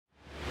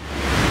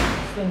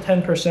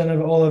than 10%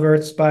 of all of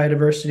Earth's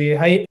biodiversity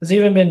has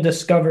even been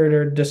discovered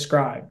or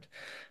described.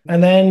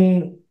 And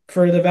then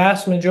for the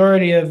vast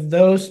majority of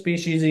those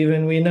species,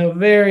 even, we know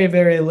very,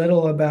 very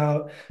little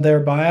about their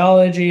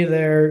biology,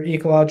 their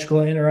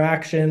ecological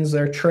interactions,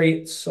 their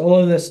traits, all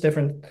of this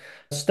different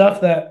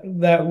stuff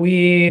that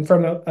we,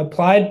 from an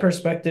applied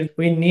perspective,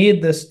 we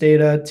need this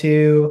data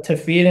to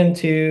feed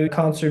into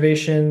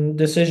conservation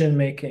decision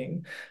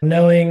making.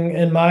 Knowing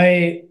in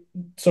my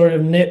sort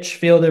of niche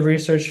field of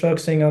research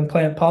focusing on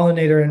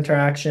plant-pollinator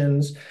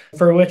interactions,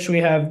 for which we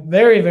have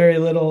very, very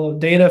little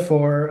data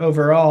for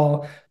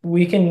overall,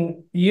 we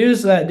can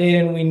use that data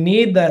and we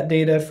need that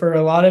data for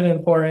a lot of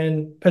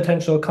important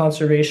potential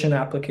conservation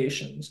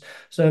applications.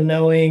 So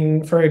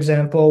knowing, for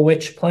example,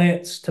 which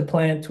plants to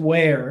plant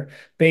where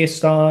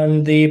based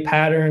on the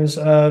patterns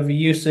of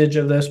usage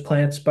of those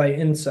plants by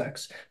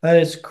insects. That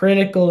is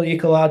critical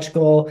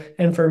ecological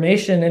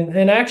information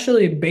and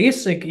actually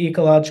basic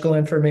ecological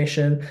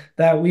information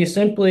that we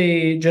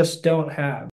simply just don't have.